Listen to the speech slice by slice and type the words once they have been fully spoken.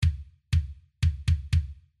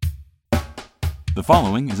The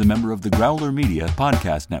following is a member of the Growler Media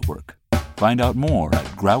Podcast Network. Find out more at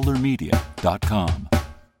growlermedia.com.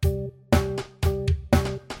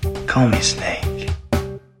 Call me Snake.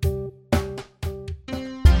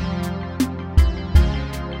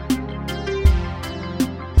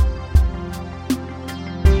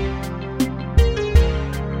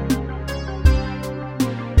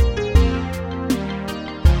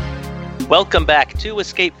 Welcome back to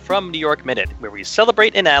Escape from New York Minute, where we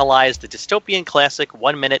celebrate and analyze the dystopian classic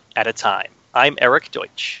 1 minute at a time. I'm Eric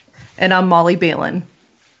Deutsch. And I'm Molly Balin.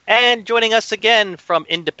 And joining us again from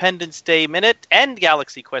Independence Day Minute and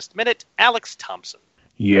Galaxy Quest Minute, Alex Thompson.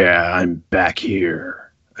 Yeah, I'm back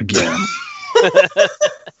here again.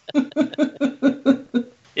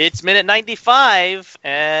 It's minute 95,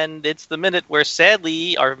 and it's the minute where,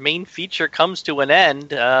 sadly, our main feature comes to an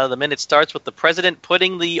end. The minute starts with the president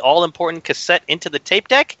putting the all-important cassette into the tape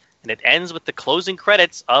deck, and it ends with the closing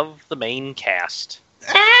credits of the main cast.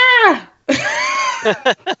 Ah! This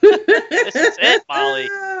is it, Molly.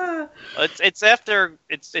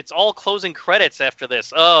 It's all closing credits after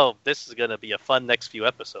this. Oh, this is going to be a fun next few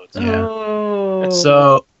episodes. Yeah. Oh.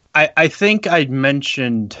 So I think I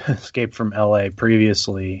mentioned Escape from LA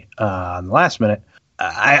previously on the last minute.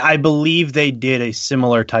 I believe they did a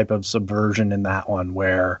similar type of subversion in that one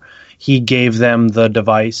where he gave them the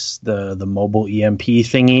device, the mobile EMP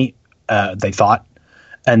thingy, they thought.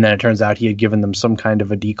 And then it turns out he had given them some kind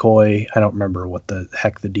of a decoy. I don't remember what the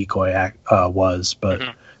heck the decoy was, but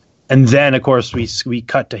and then of course we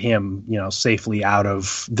cut to him, safely out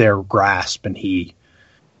of their grasp, and he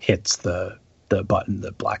hits the button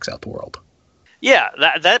that blacks out the world. Yeah,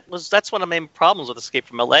 that's one of the main problems with Escape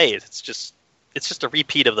from LA. It's just a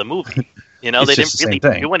repeat of the movie. They didn't really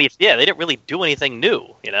do anything. Yeah, they didn't really do anything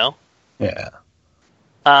new. Yeah.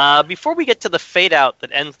 Before we get to the fade out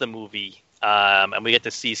that ends the movie, and we get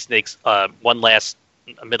to see Snake's one last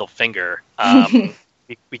middle finger.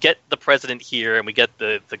 We get the president here, and we get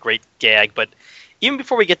the great gag. But even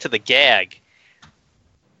before we get to the gag,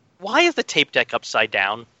 why is the tape deck upside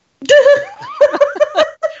down?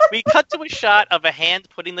 We cut to a shot of a hand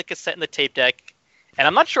putting the cassette in the tape deck, and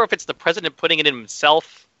I'm not sure if it's the president putting it in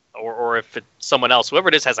himself or if it's someone else. Whoever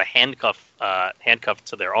it is has a handcuff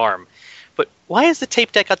to their arm. But why is the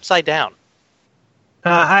tape deck upside down?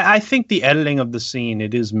 I think the editing of the scene,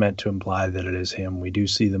 it is meant to imply that it is him. We do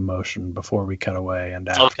see the motion before we cut away and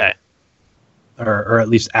after. Okay. Or at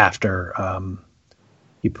least after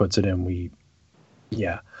he puts it in.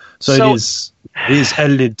 So it is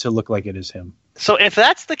edited to look like it is him. So if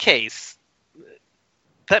that's the case,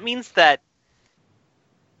 that means that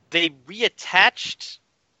they reattached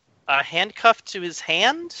a handcuff to his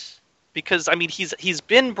hand, because he's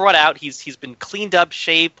been brought out, he's been cleaned up,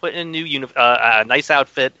 shaved, put in a new nice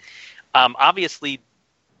outfit. Obviously,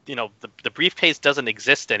 the briefcase doesn't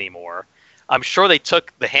exist anymore. I'm sure they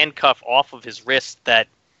took the handcuff off of his wrist that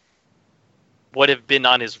would have been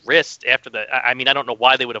on his wrist after I don't know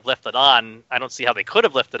why they would have left it on. I don't see how they could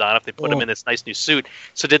have left it on if they put him in this nice new suit.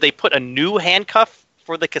 So did they put a new handcuff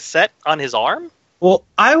for the cassette on his arm? Well,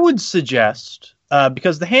 I would suggest,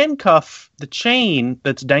 because the handcuff, the chain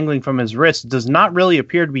that's dangling from his wrist does not really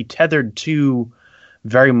appear to be tethered to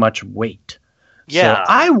very much weight. Yeah. So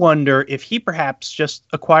I wonder if he perhaps just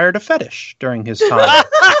acquired a fetish during his time,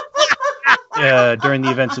 during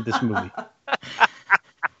the events of this movie.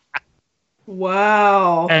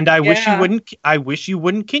 Wow. And I wish you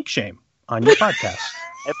wouldn't kink shame on your podcast.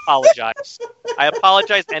 I apologize. I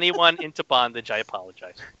apologize. Anyone into bondage, I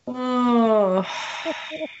apologize. Oh.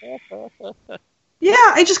 Yeah,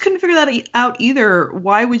 I just couldn't figure that out either.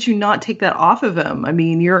 Why would you not take that off of him?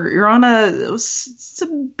 You're on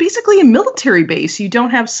basically a military base. You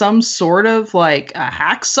don't have some sort of like a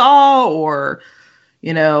hacksaw or,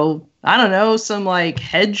 I don't know, some like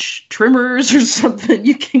hedge trimmers or something.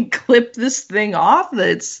 You can clip this thing off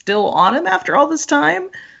that's still on him after all this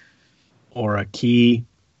time. Or a key.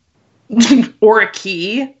 Or a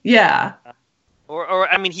key, yeah. Or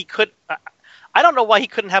he could. I don't know why he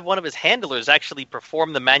couldn't have one of his handlers actually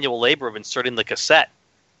perform the manual labor of inserting the cassette.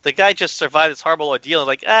 The guy just survived this horrible ordeal.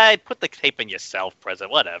 Like, put the tape in yourself,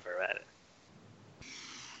 President. Whatever.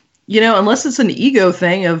 Unless it's an ego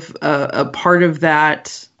thing of a part of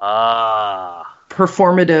that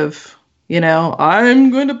performative. I'm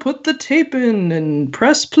going to put the tape in and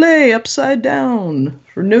press play upside down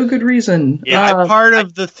for no good reason. Yeah, part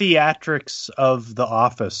of the theatrics of The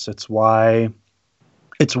Office. It's why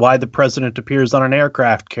the president appears on an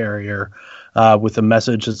aircraft carrier with a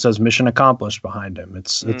message that says "Mission Accomplished" behind him.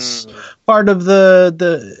 It's part of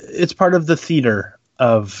the theater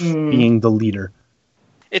of being the leader.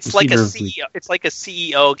 It's like a CEO. It's like a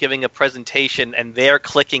CEO giving a presentation, and they're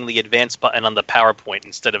clicking the advance button on the PowerPoint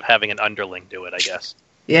instead of having an underling do it, I guess.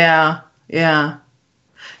 Yeah.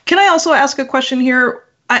 Can I also ask a question here?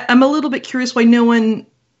 I'm a little bit curious why no one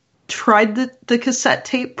tried the cassette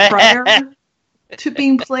tape prior to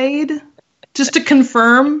being played, just to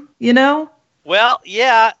confirm, Well,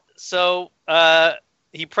 yeah. So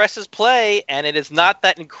he presses play, and it is not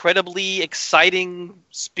that incredibly exciting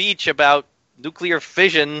speech about nuclear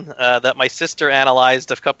fission that my sister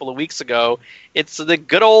analyzed a couple of weeks ago. It's the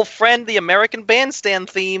good old friend, the American Bandstand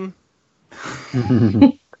theme.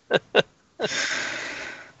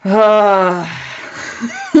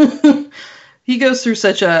 He goes through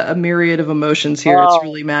such a myriad of emotions here. It's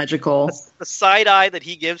really magical. The side eye that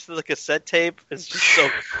he gives to the cassette tape is just so...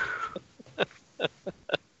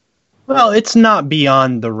 Well, it's not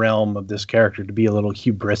beyond the realm of this character to be a little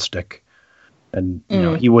hubristic. And,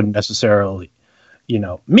 he wouldn't necessarily,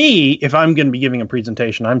 me, if I'm going to be giving a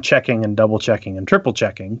presentation, I'm checking and double checking and triple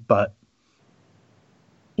checking. But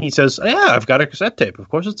he says, yeah, I've got a cassette tape. Of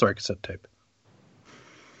course it's the right cassette tape.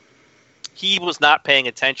 He was not paying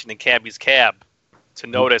attention in Cabby's Cab to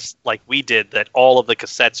notice, like we did, that all of the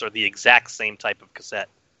cassettes are the exact same type of cassette.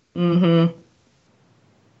 Mm-hmm.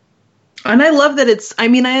 And I love that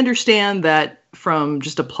I understand that from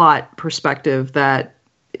just a plot perspective that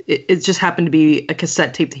it just happened to be a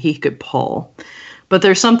cassette tape that he could pull. But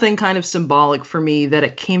there's something kind of symbolic for me that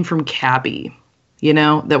it came from Cabby,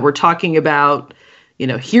 that we're talking about,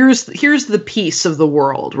 here's the piece of the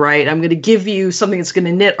world, right? I'm going to give you something that's going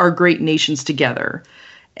to knit our great nations together.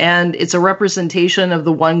 And it's a representation of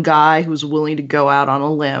the one guy who's willing to go out on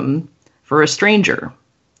a limb for a stranger.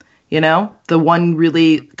 The one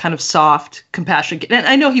really kind of soft, compassionate. And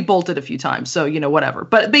I know he bolted a few times, so, whatever.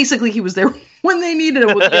 But basically, he was there when they needed a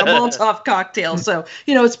Molotov cocktail. So,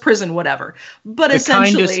 it's prison, whatever. But the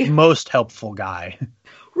essentially, kindest, most helpful guy.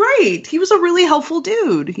 Right. He was a really helpful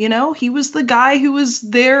dude. He was the guy who was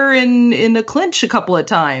there in a clinch a couple of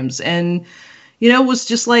times. And, was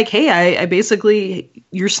just like, hey, I basically,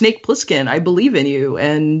 you're Snake Plissken. I believe in you.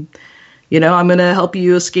 And... I'm going to help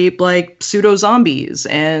you escape like pseudo zombies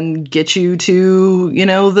and get you to,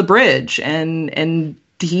 the bridge. And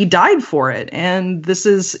he died for it. And this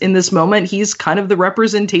is, in this moment, he's kind of the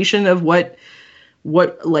representation of what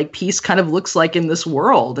like peace kind of looks like in this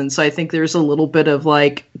world. And so I think there's a little bit of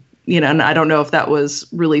like, and I don't know if that was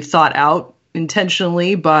really thought out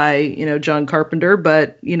intentionally by, John Carpenter,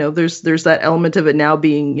 but, there's that element of it now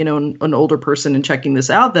being, an older person and checking this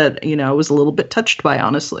out that, I was a little bit touched by,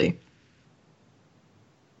 honestly.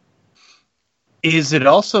 Is it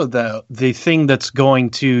also the thing that's going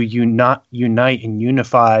to unite and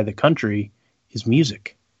unify the country is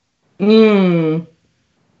music? Mm.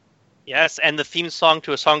 Yes, and the theme song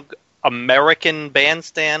to a song American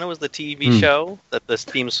Bandstand was the TV show that this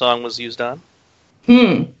theme song was used on.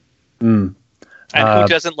 Mm. And who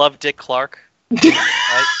doesn't love Dick Clark?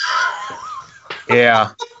 Right?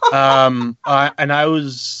 Yeah. And I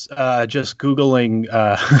was just Googling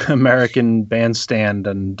American Bandstand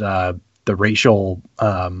and the racial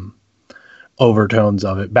overtones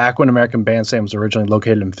of it. Back when American Bandstand was originally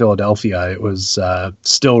located in Philadelphia, it was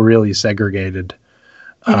still really segregated.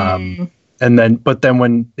 But then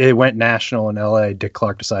when it went national in LA, Dick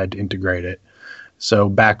Clark decided to integrate it. So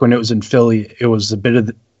back when it was in Philly, it was a bit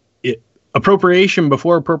of appropriation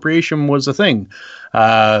before appropriation was a thing.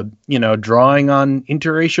 Drawing on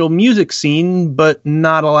interracial music scene, but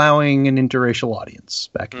not allowing an interracial audience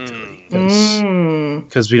back in Philly.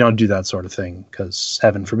 Because we don't do that sort of thing, because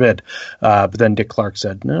heaven forbid. But then Dick Clark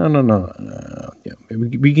said, no. Yeah,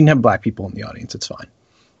 we can have black people in the audience. It's fine.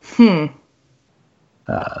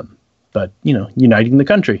 But, uniting the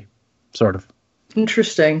country, sort of.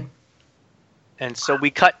 Interesting. And so we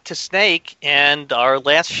cut to Snake, and our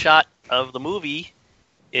last shot of the movie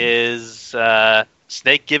is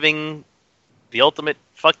Snake giving the ultimate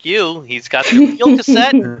fuck you. He's got the field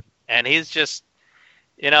cassette, and he's just,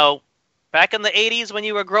 back in the 80s when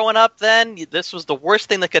you were growing up then, this was the worst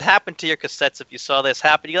thing that could happen to your cassettes if you saw this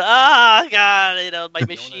happen. You go, God, my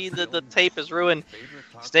machine, the tape is ruined.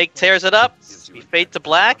 Snake tears it up, we fade to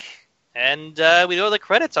black, and we go to the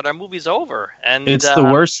credits and our movie's over. And it's the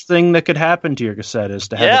worst thing that could happen to your cassette is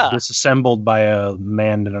to have it disassembled by a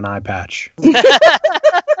man in an eye patch.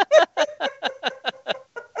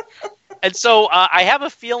 And so I have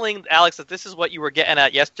a feeling, Alex, that this is what you were getting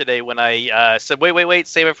at yesterday when I said, wait,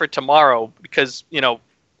 save it for tomorrow. Because,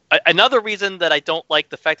 another reason that I don't like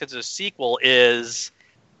the fact that it's a sequel is,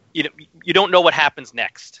 you don't know what happens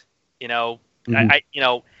next.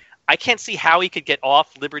 I can't see how he could get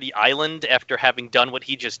off Liberty Island after having done what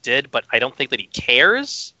he just did, but I don't think that he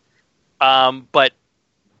cares. But,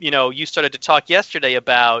 you started to talk yesterday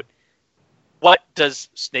about what does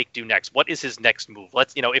Snake do next? What is his next move?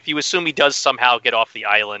 If you assume he does somehow get off the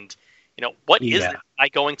island, what is this guy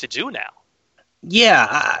going to do now?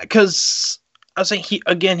 Yeah, because I was saying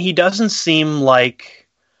he doesn't seem like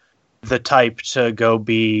the type to go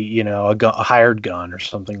be, a hired gun or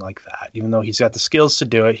something like that. Even though he's got the skills to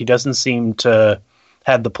do it, he doesn't seem to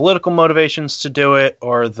have the political motivations to do it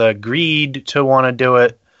or the greed to want to do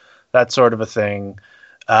it, that sort of a thing.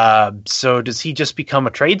 So does he just become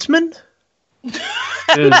a tradesman?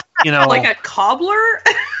 Like a cobbler?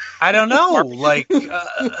 I don't know, like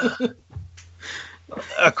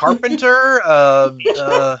a carpenter.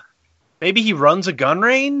 Maybe he runs a gun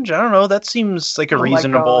range. I don't know. That seems like a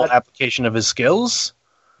reasonable application of his skills.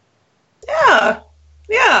 Yeah.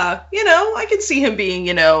 I could see him being,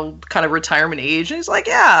 kind of retirement age. And he's like,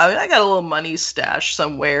 I got a little money stashed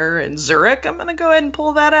somewhere in Zurich. I'm going to go ahead and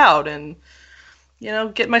pull that out and,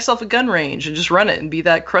 get myself a gun range and just run it and be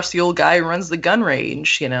that crusty old guy who runs the gun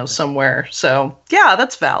range, somewhere. So, yeah,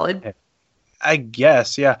 that's valid. I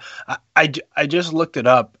guess, yeah. I just looked it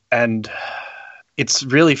up, and it's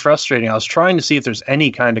really frustrating. I was trying to see if there's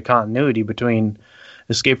any kind of continuity between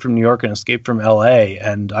Escape from New York and Escape from L.A.,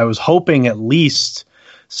 and I was hoping at least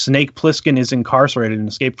Snake Plissken is incarcerated in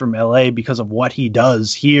Escape from L.A. because of what he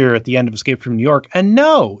does here at the end of Escape from New York, and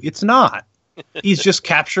no, it's not. He's just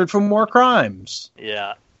captured for more crimes.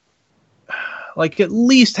 Yeah. Like, at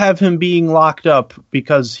least have him being locked up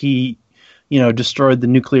because he, destroyed the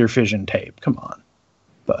nuclear fission tape. Come on.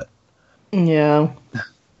 But yeah.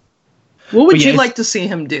 What would you like to see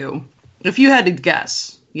him do? If you had to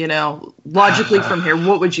guess, logically from here,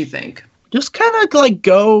 what would you think? Just kind of like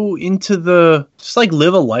go into just like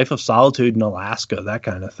live a life of solitude in Alaska, that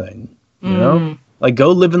kind of thing. You know? Like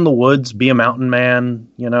go live in the woods, be a mountain man,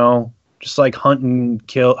 just like hunt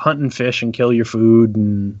and fish and kill your food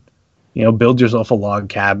and, build yourself a log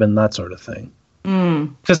cabin, that sort of thing.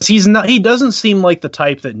 Because he doesn't seem like the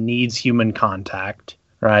type that needs human contact,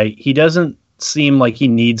 right? He doesn't seem like he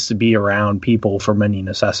needs to be around people for many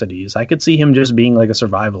necessities. I could see him just being like a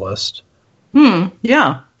survivalist.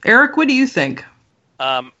 Yeah. Eric, what do you think?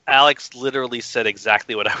 Alex literally said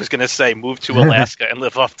exactly what I was going to say. Move to Alaska and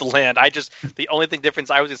live off the land. The only difference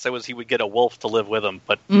I was going to say was he would get a wolf to live with him.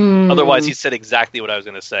 But otherwise, he said exactly what I was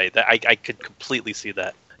going to say. That I could completely see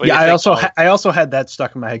that. Yeah, I also had that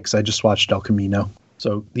stuck in my head because I just watched El Camino.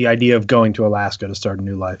 So the idea of going to Alaska to start a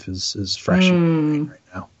new life is fresh in my right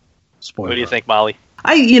now. Spoiler. What do you think, Molly?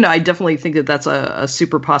 I definitely think that that's a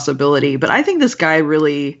super possibility. But I think this guy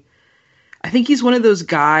I think he's one of those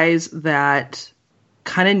guys that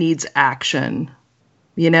kind of needs action,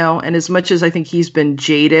 and as much as I think he's been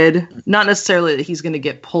jaded, not necessarily that he's going to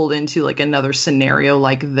get pulled into like another scenario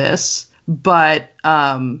like this, but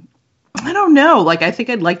I don't know. Like, I think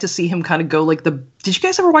I'd like to see him kind of go like did you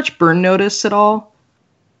guys ever watch Burn Notice at all?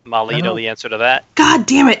 Molly, you know the answer to that? God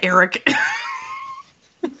damn it, Eric.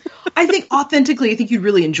 I think authentically, I think you'd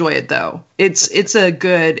really enjoy it though. It's a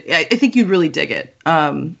good, I think you'd really dig it.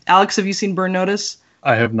 Alex, have you seen Burn Notice?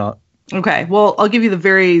 I have not. Okay. Well, I'll give you the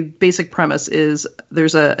very basic premise is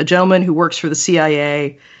there's a gentleman who works for the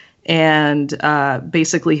CIA and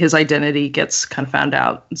basically his identity gets kind of found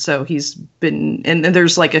out. So he's been, and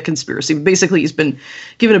there's like a conspiracy, but basically he's been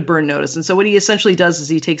given a burn notice. And so what he essentially does is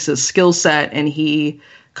he takes his skill set and he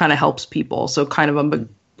kind of helps people. So kind of a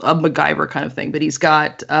MacGyver kind of thing, but he's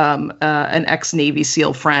got an ex-Navy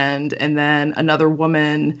SEAL friend and then another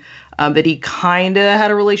woman that he kind of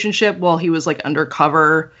had a relationship while he was like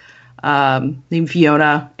undercover, named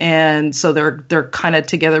Fiona. And so they're kind of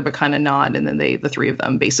together, but kind of not. And then the three of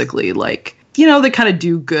them basically like, they kind of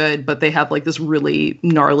do good, but they have like this really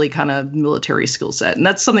gnarly kind of military skill set. And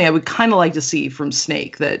that's something I would kind of like to see from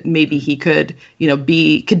Snake, that maybe he could,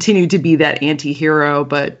 continue to be that anti-hero,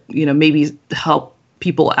 but, maybe help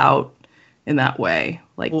people out in that way.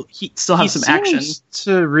 Like, he still have some action.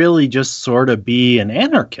 To really just sort of be an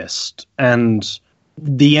anarchist. And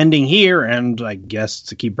the ending here, and I guess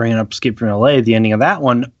to keep bringing up Escape from LA, the ending of that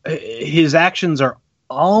one, his actions are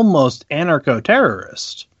almost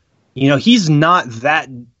anarcho-terrorist. He's not that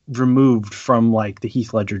removed from like the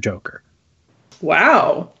Heath Ledger Joker.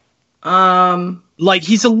 Wow. Like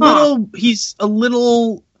he's a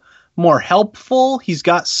little more helpful. He's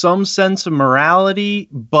got some sense of morality,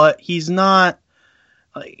 but he's not,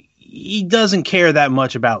 he doesn't care that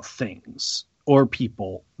much about things or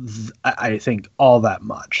people, I think, all that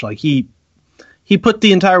much. Like he put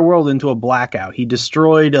the entire world into a blackout. He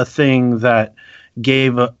destroyed a thing that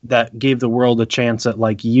gave the world a chance at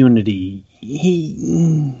like unity.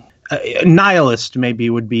 Nihilist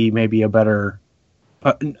would be a better.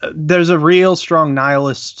 There's a real strong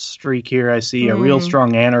nihilist streak here. I see a real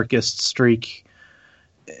strong anarchist streak.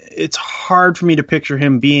 It's hard for me to picture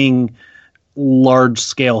him being large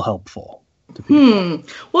scale helpful. Well,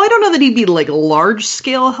 I don't know that he'd be like large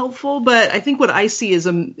scale helpful, but I think what I see is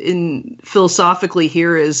in philosophically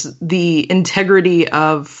here is the integrity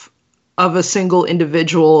of a single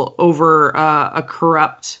individual over a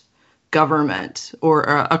corrupt government or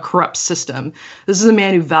a corrupt system. This is a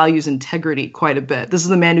man who values integrity quite a bit. This is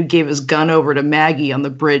the man who gave his gun over to Maggie on the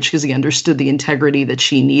bridge because he understood the integrity that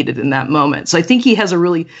she needed in that moment. So I think he has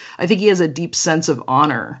a deep sense of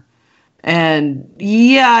honor. And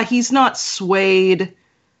yeah, he's not swayed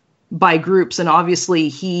by groups. And obviously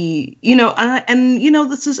he,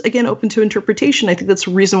 this is again open to interpretation. I think that's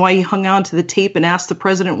the reason why he hung on to the tape and asked the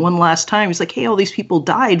president one last time. He's like, hey, all these people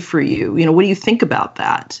died for you. What do you think about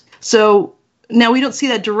that? So now we don't see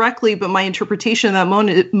that directly, but my interpretation of that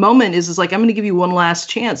moment is like, I'm going to give you one last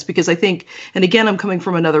chance because I think, and again, I'm coming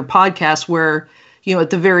from another podcast where,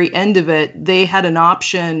 at the very end of it, they had an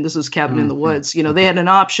option. This was Cabin in the Woods. They had an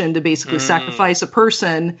option to basically sacrifice a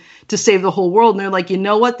person to save the whole world. And they're like, you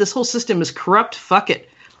know what? This whole system is corrupt. Fuck it.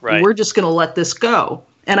 Right. We're just going to let this go.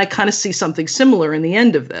 And I kind of see something similar in the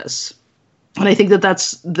end of this. And I think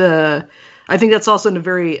that's also a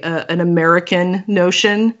very an American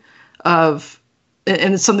notion of,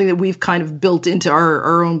 and it's something that we've kind of built into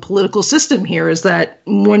our own political system here, is that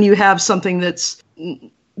when you have something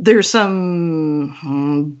there's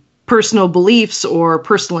some personal beliefs or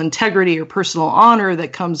personal integrity or personal honor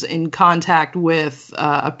that comes in contact with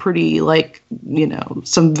a pretty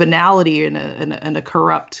some venality in a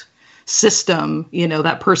corrupt system,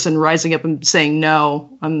 that person rising up and saying, no,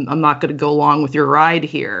 I'm not going to go along with your ride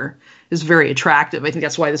here, is very attractive. I think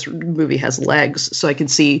that's why this movie has legs. So I can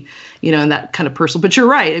see, in that kind of personal, but you're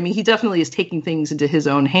right. I mean, he definitely is taking things into his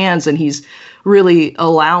own hands, and he's really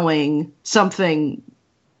allowing something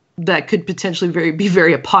that could potentially be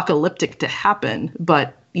very apocalyptic to happen.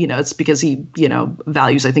 But, it's because he,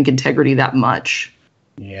 values, I think, integrity that much.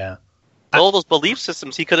 Yeah. All those belief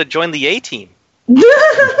systems, he could have joined the A-Team. He would be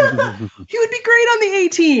great on the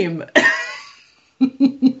A-Team.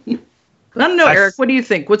 I don't know, Eric. What do you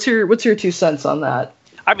think? What's your 2 cents on that?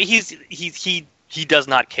 I mean, he does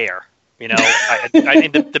not care. In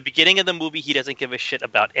the beginning of the movie, he doesn't give a shit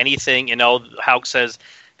about anything. Hauk says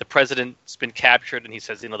the president's been captured, and he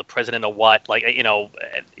says, the president of what? And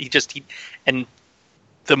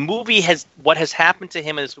the movie what has happened to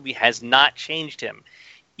him in this movie has not changed him.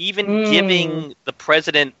 Even giving the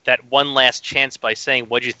president that one last chance by saying,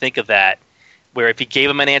 what'd you think of that? Where if he gave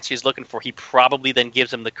him an answer he's looking for, he probably then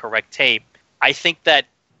gives him the correct tape. I think I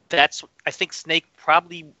think Snake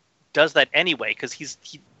probably does that anyway, because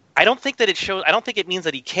I don't think that it shows. I don't think it means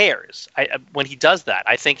that he cares when he does that.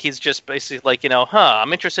 I think he's just basically like,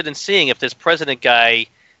 I'm interested in seeing if this president guy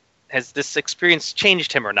has this experience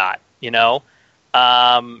changed him or not. It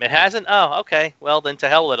hasn't. Oh, okay. Well, then to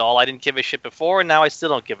hell with it all. I didn't give a shit before, and now I still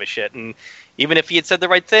don't give a shit. And even if he had said the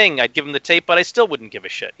right thing, I'd give him the tape, but I still wouldn't give a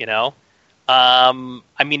shit.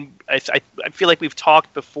 I mean, I feel like we've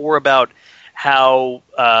talked before about how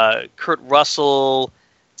Kurt Russell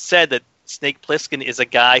said that Snake Plissken is a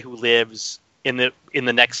guy who lives in the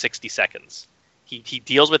next 60 seconds. He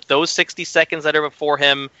deals with those 60 seconds that are before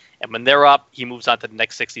him, and when they're up, he moves on to the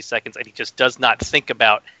next 60 seconds, and he just does not think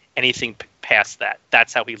about anything past that.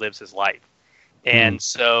 That's how he lives his life. And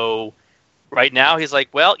so right now he's like,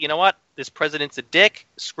 well, you know what? This president's a dick.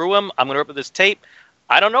 Screw him. I'm going to rip this tape.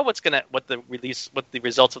 I don't know what the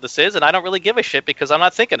results of this is, and I don't really give a shit because I'm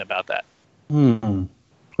not thinking about that.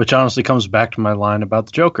 Which honestly comes back to my line about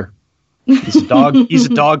the Joker. He's a dog. He's a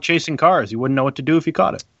dog chasing cars. He wouldn't know what to do if he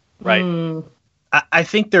caught it. Right. I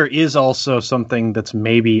think there is also something that's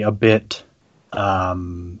maybe a bit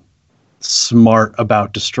smart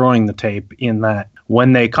about destroying the tape, in that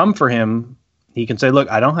when they come for him, he can say,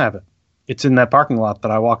 look, I don't have it. It's in that parking lot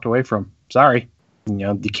that I walked away from. Sorry.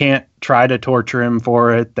 You can't try to torture him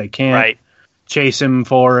for it. They can't chase him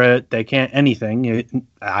for it. They can't anything.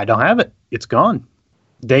 I don't have it. It's gone.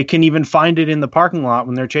 They can even find it in the parking lot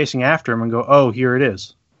when they're chasing after him and go, oh, here it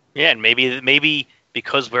is. Yeah, and maybe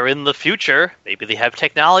because we're in the future, maybe they have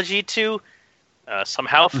technology to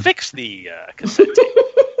somehow fix the cassette tape.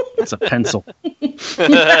 It's a pencil.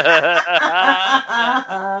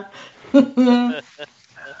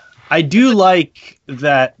 I do like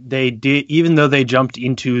that they did, even though they jumped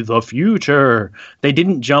into the future, they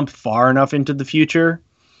didn't jump far enough into the future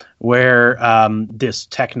where this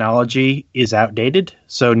technology is outdated.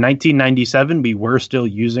 So 1997, we were still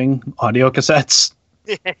using audio cassettes.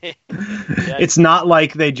 It's not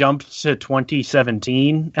like they jumped to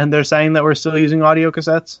 2017 and they're saying that we're still using audio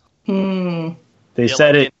cassettes. They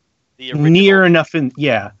said it near enough in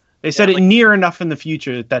They said it near enough in the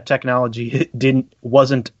future that technology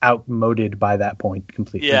wasn't outmoded by that point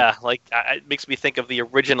completely. Yeah, like it makes me think of the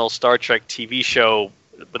original Star Trek TV show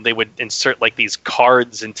when they would insert like these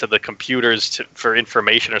cards into the computers for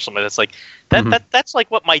information or something. That's like that's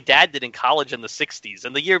like what my dad did in college in the 60s.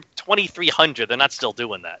 In the year 2300, they're not still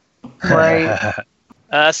doing that. Right.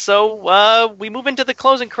 So we move into the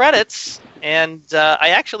closing credits, and I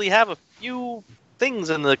actually have a few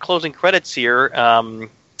things in the closing credits here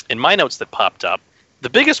in my notes that popped up.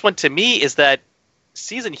 The biggest one to me is that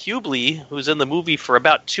Season Hubley, who's in the movie for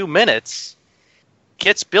about 2 minutes,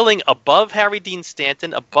 gets billing above Harry Dean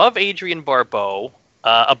Stanton, above Adrienne Barbeau,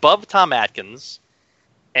 above Tom Atkins,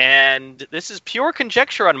 and this is pure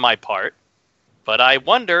conjecture on my part, but I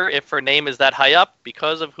wonder if her name is that high up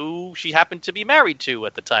because of who she happened to be married to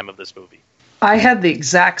at the time of this movie. I had the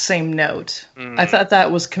exact same note. I thought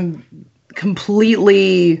that was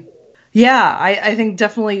completely... Yeah, I think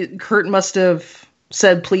definitely Kurt must have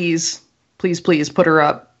said, please put her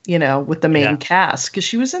up, with the main cast. Because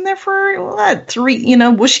she was in there for, 3,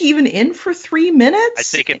 was she even in for 3 minutes? I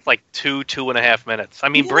think it's like 2.5 minutes. I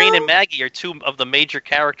mean, Brain and Maggie are two of the major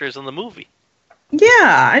characters in the movie.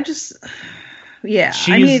 Yeah,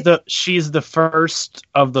 She's the first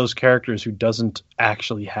of those characters who doesn't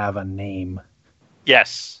actually have a name.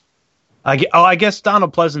 Yes. I guess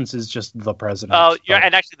Donald Pleasance is just the president. Oh, yeah,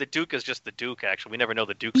 and actually the Duke is just the Duke, actually. We never know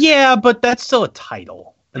the Duke's name. But that's still a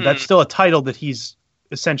title. And that's still a title that he's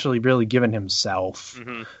essentially really given himself.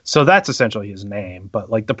 So that's essentially his name.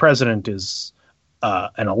 But, like, the president is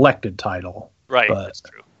an elected title. Right, that's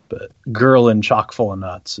true. But Girl in Chock full of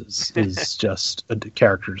Nuts is just a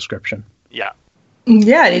character description. Yeah.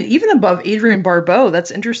 Yeah, and even above Adrienne Barbeau,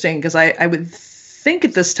 that's interesting, because I would think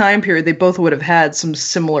at this time period they both would have had some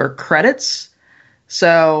similar credits.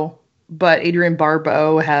 So, but Adrienne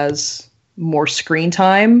Barbeau has more screen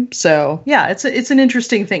time. So, yeah, it's an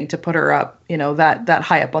interesting thing to put her up, that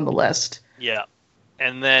high up on the list. Yeah.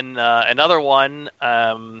 And then another one,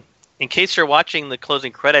 in case you're watching the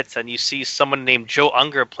closing credits and you see someone named Joe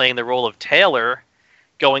Unger playing the role of Taylor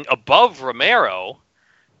going above Romero,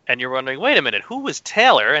 and you're wondering, wait a minute, who was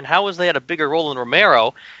Taylor and how was they had a bigger role than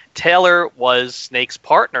Romero? Taylor was Snake's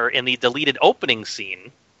partner in the deleted opening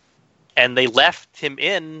scene, and they left him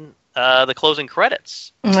in the closing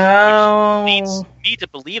credits. Oh. Which leads me to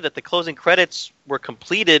believe that the closing credits were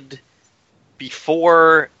completed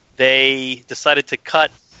before they decided to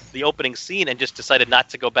cut the opening scene and just decided not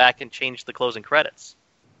to go back and change the closing credits.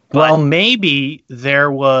 Well, maybe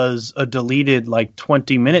there was a deleted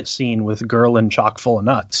 20-minute scene with Girl in Chock full of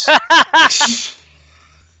Nuts.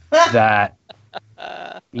 That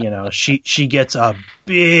she gets a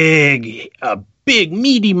big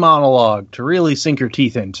meaty monologue to really sink her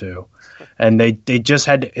teeth into, and they just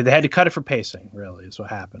had to cut it for pacing. Really, is what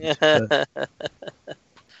happened.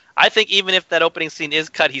 I think even if that opening scene is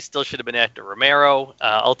cut, he still should have been after Romero.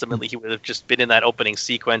 Ultimately, he would have just been in that opening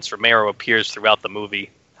sequence. Romero appears throughout the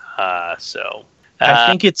movie. I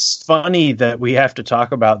think it's funny that we have to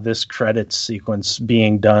talk about this credits sequence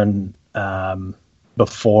being done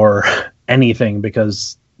before anything,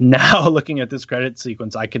 because now looking at this credit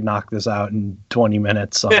sequence, I could knock this out in 20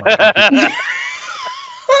 minutes. On my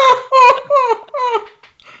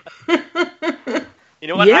You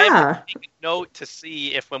know what? Yeah. I have to take a note to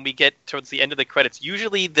see if when we get towards the end of the credits,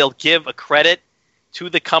 usually they'll give a credit to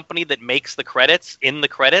the company that makes the credits in the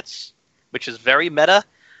credits, which is very meta.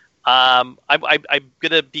 I'm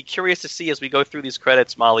going to be curious to see as we go through these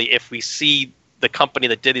credits, Molly, if we see the company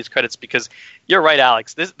that did these credits, because you're right,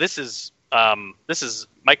 Alex. This is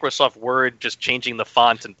Microsoft Word just changing the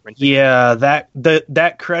font and printing. Yeah,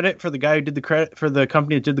 that credit for the guy who did the credit for the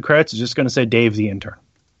company that did the credits is just going to say Dave the intern.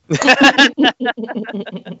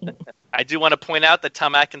 I do want to point out that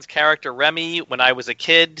Tom Atkins' character Remy, when I was a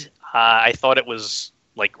kid, I thought it was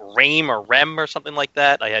like Rame or Rem or something like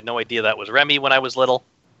that. I had no idea that was Remy when I was little,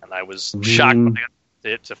 and I was shocked when I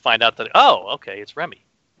got to find out that it's Remy.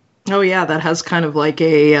 Oh yeah, that has kind of like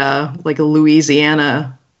a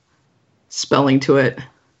Louisiana spelling to it.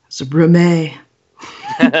 It's Reme.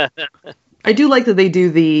 I do like that they do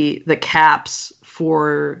the caps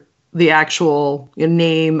for the actual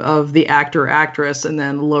name of the actor or actress, and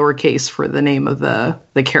then lowercase for the name of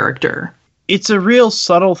the character. It's a real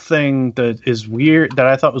subtle thing that is weird, that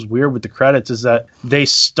I thought was weird with the credits, is that they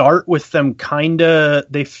start with them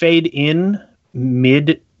they fade in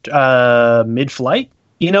mid mid-flight.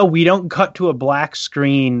 You know, we don't cut to a black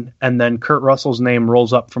screen and then Kurt Russell's name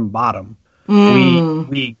rolls up from bottom.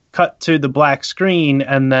 We cut to the black screen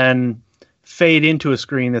and then fade into a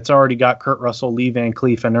screen that's already got Kurt Russell, Lee Van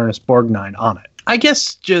Cleef, and Ernest Borgnine on it. I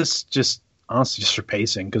guess just honestly just for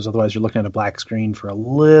pacing, because otherwise you're looking at a black screen for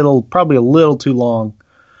probably a little too long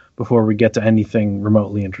before we get to anything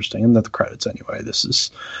remotely interesting. And the credits anyway. This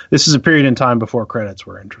is a period in time before credits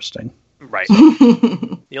were interesting. Right.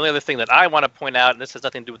 The only other thing that I want to point out, and this has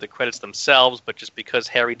nothing to do with the credits themselves, but just because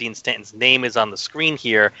Harry Dean Stanton's name is on the screen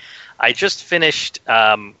here, I just finished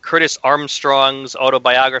Curtis Armstrong's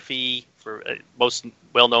autobiography, most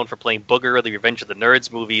well known for playing Booger, the Revenge of the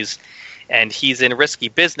Nerds movies, and he's in Risky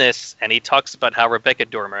Business, and he talks about how Rebecca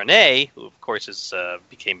De Mornay, who of course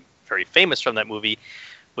became very famous from that movie,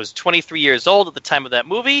 was 23 years old at the time of that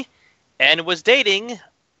movie, and was dating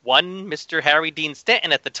one Mr. Harry Dean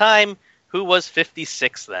Stanton at the time, who was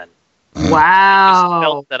 56 then. Wow. I just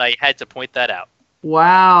felt that I had to point that out.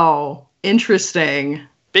 Wow. Interesting.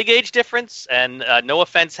 Big age difference, and no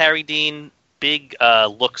offense, Harry Dean, big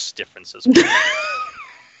looks differences.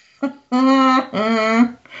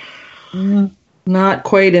 Not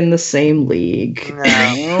quite in the same league.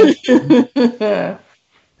 No.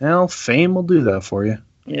 Well, fame will do that for you.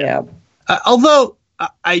 Yeah. Although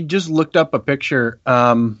I just looked up a picture.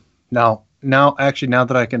 Now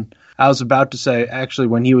that I was about to say, actually,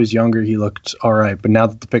 when he was younger, he looked all right. But now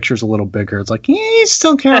that the picture's a little bigger, it's like, he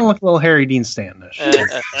still kind of look a little Harry Dean Stanton-ish.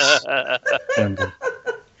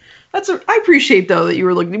 I appreciate, though, that you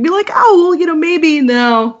were looking to be like, oh, well, maybe,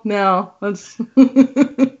 no. That's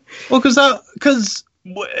Well, because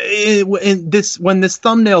when this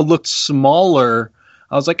thumbnail looked smaller,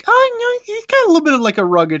 I was like, he's got a little bit of like a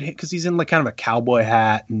rugged, because he's in like kind of a cowboy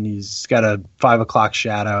hat and he's got a 5 o'clock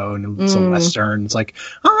shadow and it's a Western. It's like,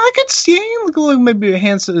 I could see look like maybe a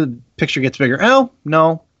handsome picture gets bigger. Oh,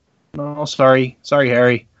 no, sorry,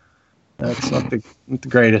 Harry. That's not the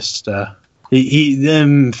greatest.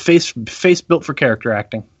 Face built for character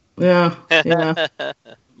acting. Yeah.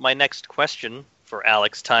 My next question for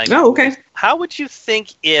Alex Time. Oh, okay. How would you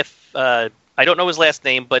think if, I don't know his last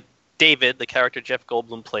name, but David, the character Jeff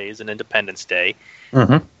Goldblum plays in Independence Day,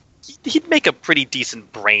 he'd make a pretty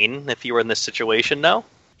decent Brain if he were in this situation, no?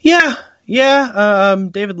 Yeah.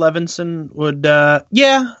 David Levinson would.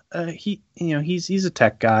 He's a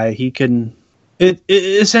tech guy. He can.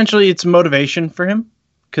 Essentially, it's motivation for him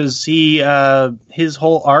because his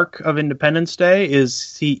whole arc of Independence Day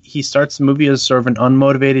is he starts the movie as sort of an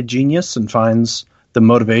unmotivated genius and finds the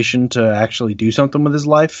motivation to actually do something with his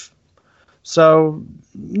life. So,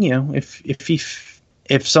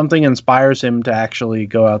 if something inspires him to actually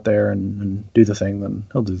go out there and do the thing, then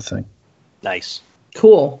he'll do the thing. Nice.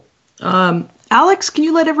 Cool. Alex, can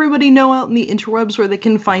you let everybody know out in the interwebs where they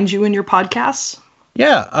can find you and your podcasts?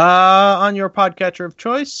 Yeah, on your podcatcher of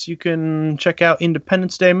choice, you can check out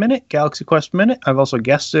Independence Day Minute, Galaxy Quest Minute. I've also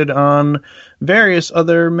guested on various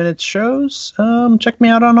other Minutes shows. Check me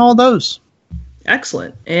out on all those.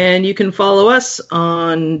 Excellent. And you can follow us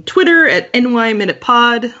on Twitter at NY Minute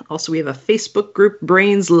Pod. Also, we have a Facebook group,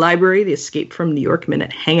 Brains Library, the Escape from New York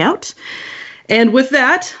Minute Hangout. And with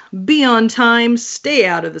that, be on time, stay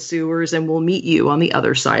out of the sewers, and we'll meet you on the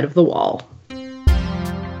other side of the wall.